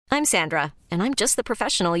I'm Sandra, and I'm just the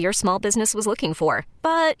professional your small business was looking for.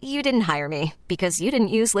 But you didn't hire me because you didn't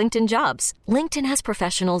use LinkedIn Jobs. LinkedIn has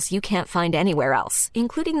professionals you can't find anywhere else,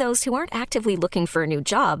 including those who aren't actively looking for a new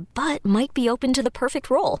job, but might be open to the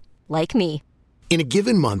perfect role, like me. In a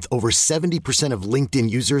given month, over 70% of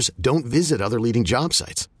LinkedIn users don't visit other leading job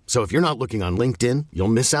sites. So if you're not looking on LinkedIn, you'll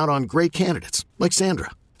miss out on great candidates like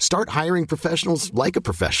Sandra. Start hiring professionals like a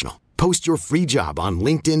professional. Post your free job on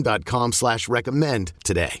linkedin.com/recommend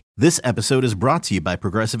today. This episode is brought to you by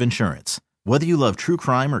Progressive Insurance. Whether you love true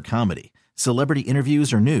crime or comedy, celebrity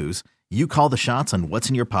interviews or news, you call the shots on what's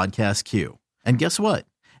in your podcast queue. And guess what?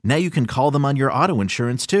 Now you can call them on your auto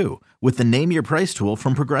insurance too with the Name Your Price tool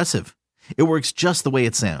from Progressive. It works just the way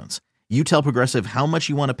it sounds. You tell Progressive how much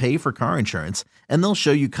you want to pay for car insurance, and they'll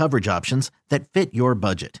show you coverage options that fit your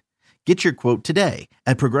budget. Get your quote today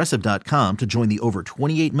at Progressive.com to join the over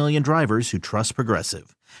 28 million drivers who trust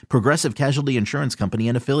Progressive. Progressive Casualty Insurance Company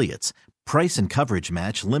and Affiliates. Price and coverage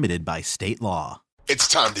match limited by state law. It's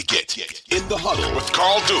time to get in the huddle with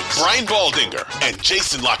Carl Dukes, Brian Baldinger, and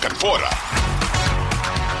Jason La Canfora.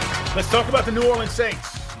 Let's talk about the New Orleans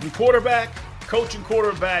Saints. New quarterback, coach and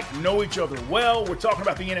quarterback know each other well. We're talking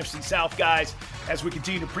about the NFC South, guys, as we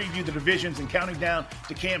continue to preview the divisions and counting down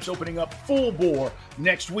to camps opening up full bore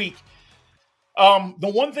next week. The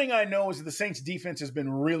one thing I know is that the Saints defense has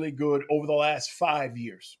been really good over the last 5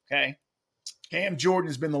 years, okay? Cam Jordan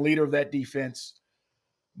has been the leader of that defense,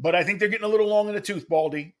 but I think they're getting a little long in the tooth,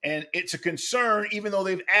 Baldy, and it's a concern even though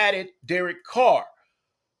they've added Derek Carr.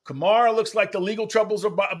 Kamara looks like the legal troubles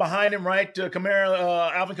are behind him, right? Alvin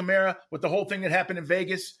Kamara with the whole thing that happened in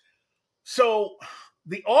Vegas. So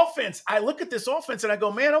the offense, I look at this offense and I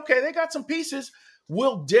go, man, okay, they got some pieces.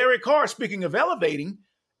 Will Derek Carr, speaking of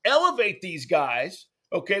elevate these guys,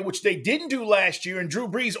 okay, which they didn't do last year, and Drew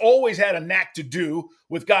Brees always had a knack to do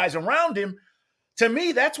with guys around him. To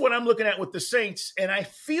me, that's what I'm looking at with the Saints, and I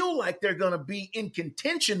feel like they're going to be in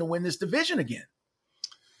contention to win this division again.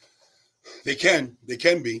 They can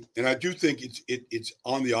be, and I do think it's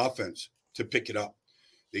on the offense to pick it up.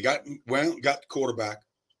 They got the quarterback,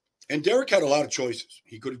 and Derek had a lot of choices.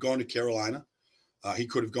 He could have gone to Carolina. He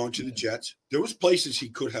could have gone to the Jets. There was places he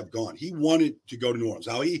could have gone. He wanted to go to New Orleans.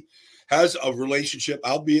 Now, he has a relationship,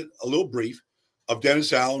 albeit a little brief, of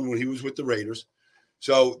Dennis Allen when he was with the Raiders.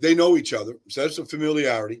 So they know each other. So that's a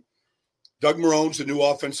familiarity. Doug Marone's the new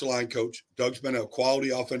offensive line coach. Doug's been a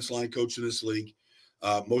quality offensive line coach in this league.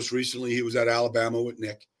 Most recently, he was at Alabama with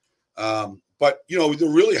Nick. But, they're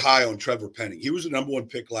really high on Trevor Penning. He was the number one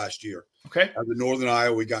pick last year. Okay. At the Northern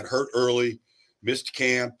Iowa. He got hurt early. Missed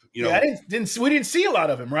camp, we didn't see a lot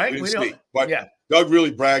of him, right? Doug really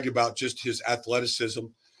bragged about just his athleticism.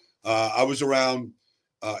 I was around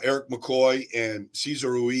Eric McCoy and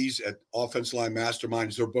Cesar Ruiz at Offensive Line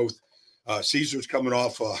Masterminds. They're both Cesar's coming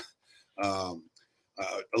off a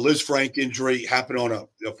Liz Frank injury, happened on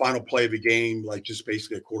a final play of a game, like just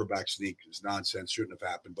basically a quarterback sneak. It's nonsense, shouldn't have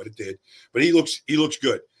happened, but it did. But he looks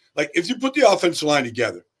good. Like if you put the offensive line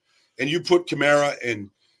together, and you put Kamara and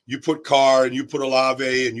you put Carr and you put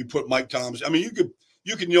Olave and you put Mike Thomas. I mean,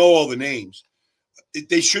 you can know all the names.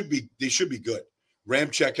 They should be good.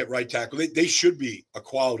 Ramczyk at right tackle. They should be a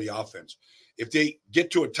quality offense. If they get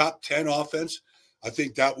to a top 10 offense, I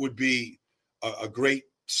think that would be a great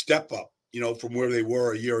step up, from where they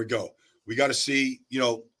were a year ago. We got to see,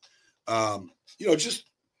 just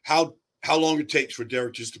how long it takes for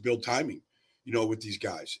Derek just to build timing, with these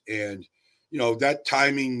guys. And that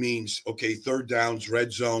timing means, okay, third downs,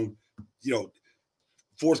 red zone,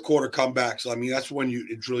 fourth quarter comebacks. I mean, that's when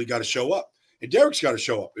it's really got to show up. And Derek's got to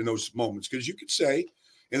show up in those moments because you could say,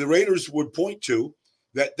 and the Raiders would point to,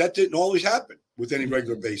 that didn't always happen with any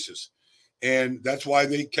regular basis. And that's why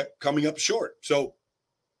they kept coming up short. So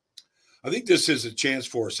I think this is a chance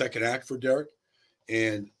for a second act for Derek,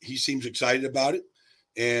 and he seems excited about it.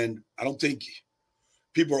 And I don't think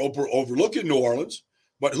people are overlooking New Orleans.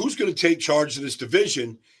 But who's going to take charge of this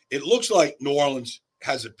division? It looks like New Orleans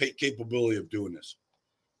has a capability of doing this.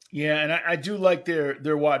 Yeah, and I do like their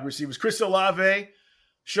wide receivers. Chris Olave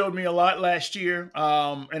showed me a lot last year.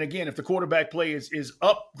 And again, if the quarterback play is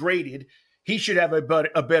upgraded, he should have a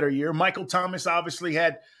better year. Michael Thomas obviously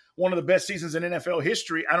had one of the best seasons in NFL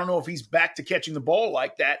history. I don't know if he's back to catching the ball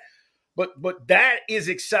like that. But that is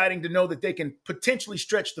exciting to know that they can potentially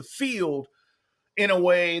stretch the field in a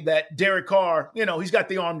way that Derek Carr, he's got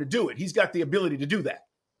the arm to do it. He's got the ability to do that.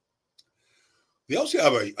 They also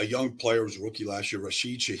have a young player who was a rookie last year,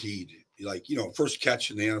 Rashid Shaheed. First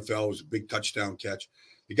catch in the NFL was a big touchdown catch.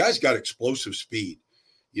 The guy's got explosive speed,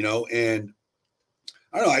 and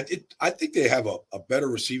I don't know. I think they have a better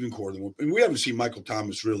receiving core than – and we haven't seen Michael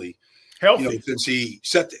Thomas really Healthy. since he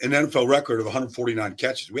set an NFL record of 149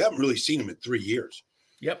 catches. We haven't really seen him in 3 years.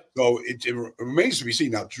 Yep. So it remains to be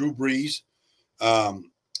seen. Now, Drew Brees,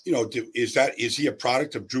 is he a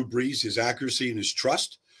product of Drew Brees, his accuracy and his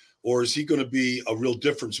trust, or is he going to be a real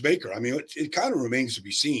difference maker? I mean, it kind of remains to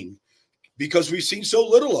be seen because we've seen so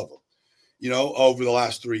little of him, over the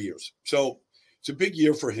last 3 years. So it's a big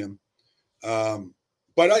year for him.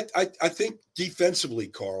 But I think defensively,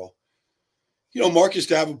 Carl, Marcus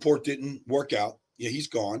Davenport didn't work out. Yeah, he's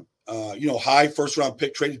gone. High first-round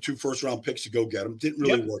pick, traded 2 first-round picks to go get him. Didn't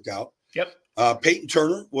really work out. Yep. Peyton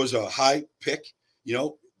Turner was a high pick,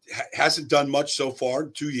 hasn't done much so far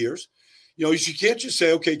in 2 years. You can't just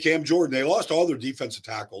say, okay, Cam Jordan, they lost all their defensive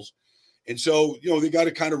tackles. And so, they got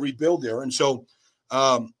to kind of rebuild there. And so,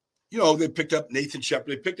 they picked up Nathan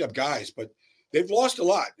Shepard. They picked up guys, but they've lost a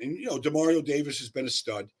lot. And, DeMario Davis has been a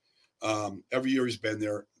stud. Every year he's been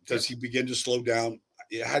there. Does he begin to slow down?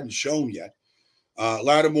 It hadn't shown yet.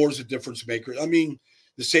 Lattimore's a difference maker. I mean,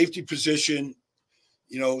 the safety position,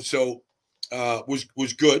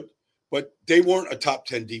 was good, but they weren't a top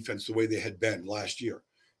 10 defense the way they had been last year.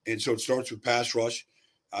 And so it starts with pass rush.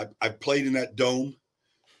 I played in that dome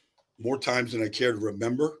more times than I care to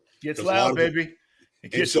remember. Gets loud, baby.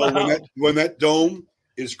 It gets loud. When that dome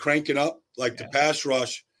is cranking up, the pass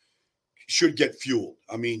rush should get fueled.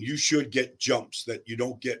 I mean, you should get jumps that you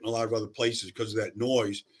don't get in a lot of other places because of that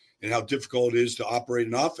noise and how difficult it is to operate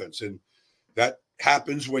an offense. And that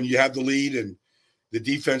happens when you have the lead and the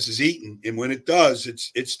defense is eaten. And when it does,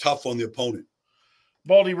 it's tough on the opponent.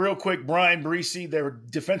 Baldy, real quick, Brian Breesy, their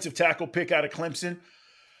defensive tackle pick out of Clemson.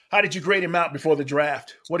 How did you grade him out before the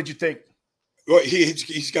draft? What did you think? Well,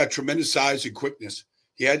 he's got tremendous size and quickness.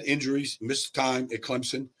 He had injuries, missed time at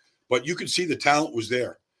Clemson, but you could see the talent was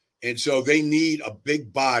there. And so they need a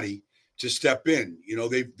big body to step in.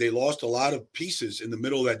 They lost a lot of pieces in the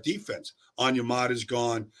middle of that defense. Onyemata's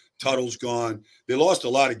gone. Tuttle's gone. They lost a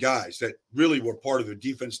lot of guys that really were part of their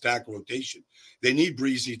defense tackle rotation. They need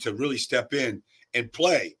Breezy to really step in and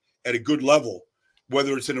play at a good level,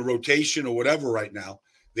 whether it's in a rotation or whatever right now.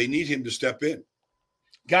 They need him to step in.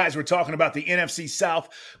 Guys, we're talking about the NFC South.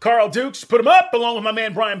 Carl Dukes, put him up along with my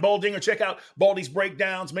man Brian Baldinger. Check out Baldy's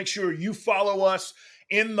breakdowns. Make sure you follow us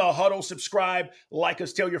in the Huddle. Subscribe, like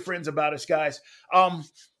us, tell your friends about us, guys.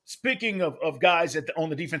 Speaking of guys on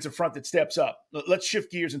the defensive front that steps up, let's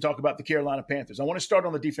shift gears and talk about the Carolina Panthers. I want to start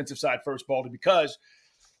on the defensive side first, Baldy, because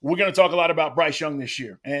we're going to talk a lot about Bryce Young this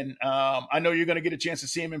year. And I know you're going to get a chance to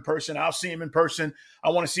see him in person. I'll see him in person. I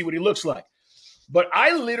want to see what he looks like. But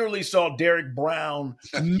I literally saw Derek Brown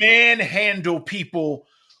manhandle people,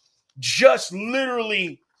 just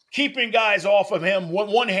literally keeping guys off of him,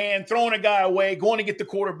 one hand, throwing a guy away, going to get the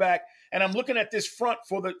quarterback. And I'm looking at this front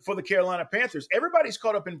for the Carolina Panthers. Everybody's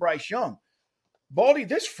caught up in Bryce Young. Baldy,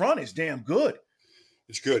 this front is damn good.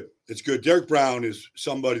 It's good. It's good. Derek Brown is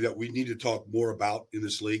somebody that we need to talk more about in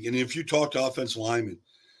this league. And if you talk to offensive linemen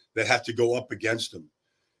that have to go up against him,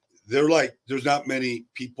 there's not many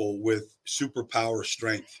people with superpower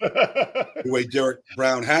strength the way Derek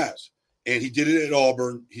Brown has. And he did it at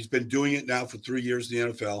Auburn. He's been doing it now for 3 years in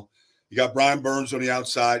the NFL. You got Brian Burns on the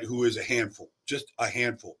outside, who is a handful, just a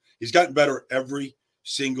handful. He's gotten better every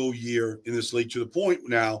single year in this league to the point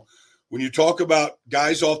now when you talk about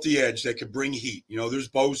guys off the edge that could bring heat. There's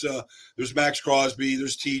Bosa, there's Max Crosby,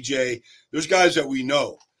 there's TJ, there's guys that we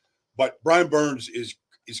know. But Brian Burns is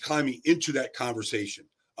climbing into that conversation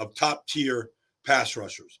of top-tier pass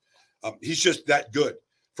rushers. He's just that good.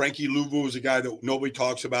 Frankie Louvu is a guy that nobody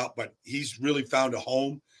talks about, but he's really found a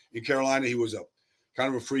home in Carolina. He was a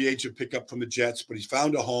kind of a free agent pickup from the Jets, but he's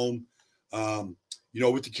found a home,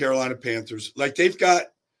 with the Carolina Panthers. They've got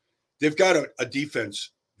a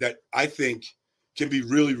defense that I think can be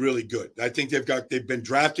really, really good. I think they've been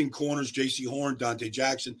drafting corners, J.C. Horn, Dante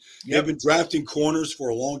Jackson. Yep. They've been drafting corners for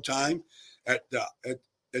a long time at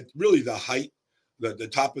really the height, the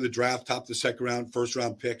top of the draft, top of the second round, first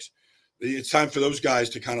round picks. It's time for those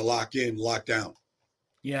guys to kind of lock down.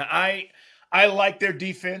 Yeah, I like their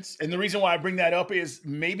defense. And the reason why I bring that up is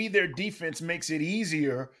maybe their defense makes it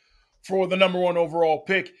easier for the number 1 overall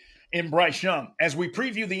pick in Bryce Young. As we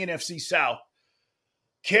preview the NFC South,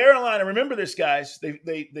 Carolina, remember this, guys,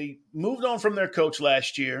 they moved on from their coach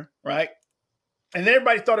last year, right? And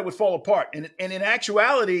everybody thought it would fall apart. And in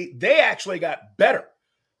actuality, they actually got better.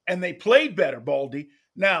 And they played better, Baldy.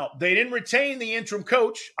 Now, they didn't retain the interim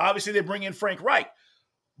coach. Obviously, they bring in Frank Reich.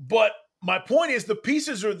 But my point is the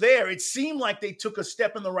pieces are there. It seemed like they took a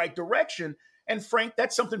step in the right direction. And Frank,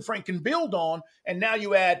 that's something Frank can build on. And now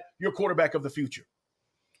you add your quarterback of the future.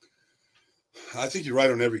 I think you're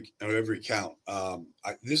right on every count.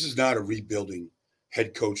 This is not a rebuilding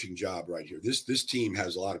head coaching job right here. This team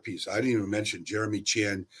has a lot of pieces. I didn't even mention Jeremy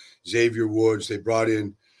Chin, Xavier Woods. They brought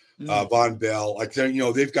in Von Bell. Like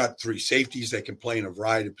they've got 3 safeties that can play in a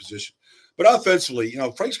variety of positions. But offensively,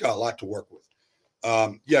 Frank's got a lot to work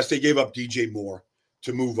with. Yes, they gave up DJ Moore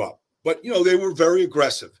to move up, but they were very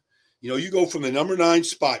aggressive. You go from the number 9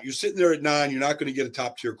 spot. You're sitting there at 9. You're not going to get a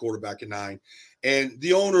top tier quarterback at 9, and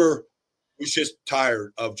the owner was just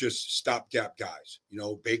tired of just stopgap guys.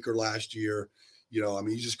 Baker last year.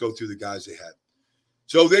 You just go through the guys they had.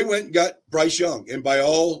 So they went and got Bryce Young, and by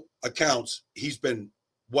all accounts, he's been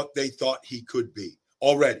what they thought he could be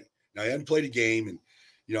already. Now, he hadn't played a game and,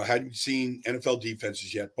 hadn't seen NFL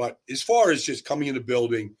defenses yet. But as far as just coming in the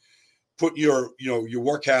building, putting your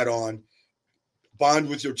work hat on, bond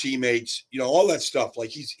with your teammates, all that stuff, like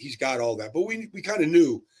he's got all that. But we kind of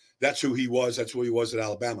knew that's who he was. That's who he was at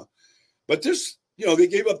Alabama. But this, they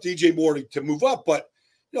gave up DJ Moore to move up. But,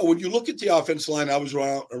 when you look at the offense line, I was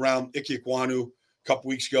around Ike Ekwonu a couple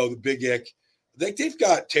weeks ago, the big Ick. They've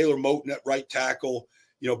got Taylor Moton at right tackle,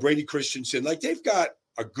 Brady Christensen. Like, they've got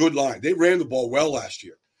a good line. They ran the ball well last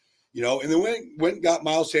year, and then went and got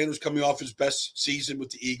Miles Sanders coming off his best season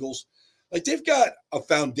with the Eagles. Like, they've got a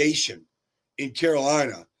foundation in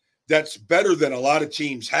Carolina that's better than a lot of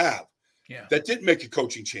teams have that didn't make a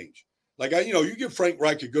coaching change. Like, you give Frank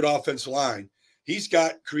Reich a good offensive line. He's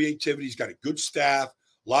got creativity. He's got a good staff,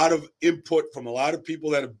 a lot of input from a lot of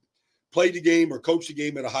people that have played the game or coached the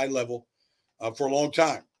game at a high level for a long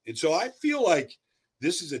time. And so I feel like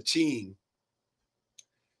this is a team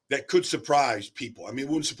that could surprise people. I mean, it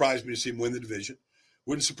wouldn't surprise me to see him win the division.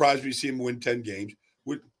 Wouldn't surprise me to see him win 10 games.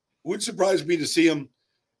 Wouldn't surprise me to see him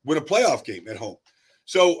win a playoff game at home.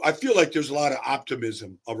 So I feel like there's a lot of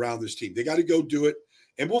optimism around this team. They got to go do it,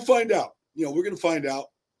 and we'll find out. We're going to find out,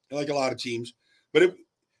 like a lot of teams. But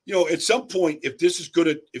at some point, if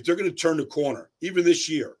they're going to turn the corner, even this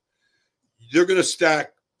year, they're going to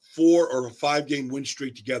stack 4 or a 5-game win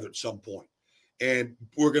streak together at some point. And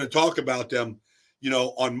we're going to talk about them,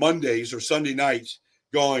 on Mondays or Sunday nights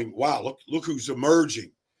going, wow, look who's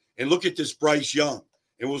emerging. And look at this Bryce Young.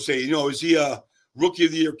 And we'll say, is he a rookie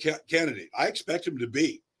of the year candidate? I expect him to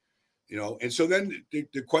be, And so then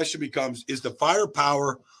the question becomes, is the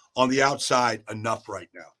firepower on the outside enough right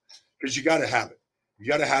now? Because you got to have it. You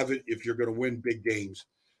got to have it if you're going to win big games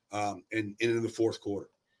in the fourth quarter.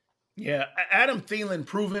 Yeah, Adam Thielen,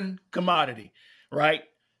 proven commodity, right?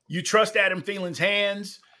 You trust Adam Thielen's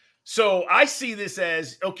hands. So I see this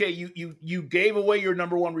as, okay, you gave away your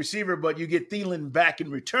number 1 receiver, but you get Thielen back in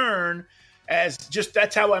return as just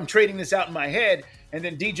that's how I'm trading this out in my head. And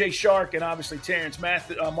then DJ Shark and obviously Terrence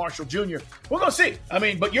Marshall Jr. We're going to see. I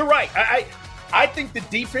mean, but you're right. I think the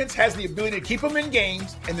defense has the ability to keep them in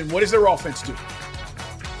games. And then what does their offense do?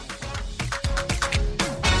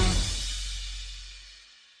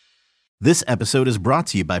 This episode is brought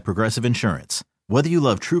to you by Progressive Insurance. Whether you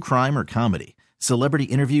love true crime or comedy, celebrity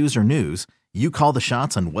interviews or news, you call the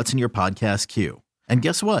shots on what's in your podcast queue. And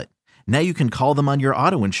guess what? Now you can call them on your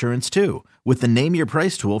auto insurance too with the Name Your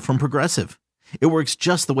Price tool from Progressive. It works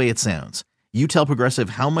just the way it sounds. You tell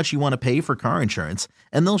Progressive how much you want to pay for car insurance,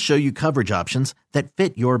 and they'll show you coverage options that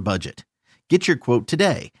fit your budget. Get your quote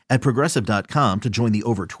today at Progressive.com to join the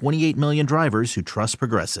over 28 million drivers who trust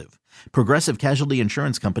Progressive. Progressive Casualty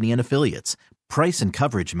Insurance Company and Affiliates. Price and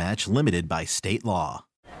coverage match limited by state law.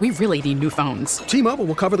 We really need new phones. T-Mobile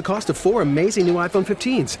will cover the cost of 4 amazing new iPhone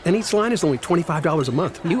 15s, and each line is only $25 a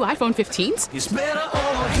month. New iPhone 15s? It's better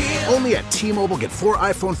over here. Only at T-Mobile, get 4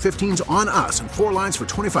 iPhone 15s on us and 4 lines for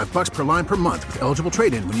 $25 per line per month with eligible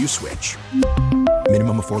trade-in when you switch.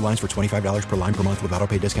 Minimum of 4 lines for $25 per line per month with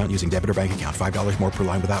autopay discount using debit or bank account. $5 more per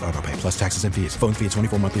line without autopay, plus taxes and fees. Phone fee at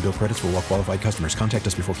 24 monthly bill credits for well-qualified customers. Contact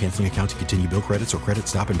us before canceling account to continue bill credits or credit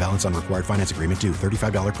stop and balance on required finance agreement due.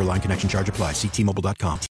 $35 per line connection charge applies. See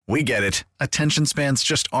T-Mobile.com. We get it. Attention spans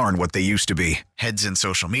just aren't what they used to be. Heads in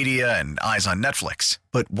social media and eyes on Netflix.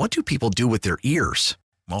 But what do people do with their ears?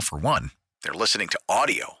 Well, for one, they're listening to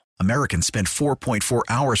audio. Americans spend 4.4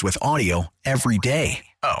 hours with audio every day.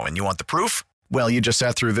 Oh, and you want the proof? Well, you just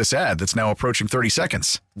sat through this ad that's now approaching 30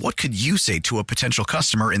 seconds. What could you say to a potential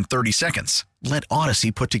customer in 30 seconds? Let Odyssey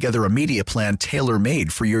put together a media plan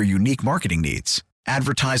tailor-made for your unique marketing needs.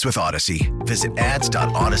 Advertise with Odyssey. Visit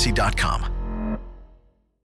ads.odyssey.com.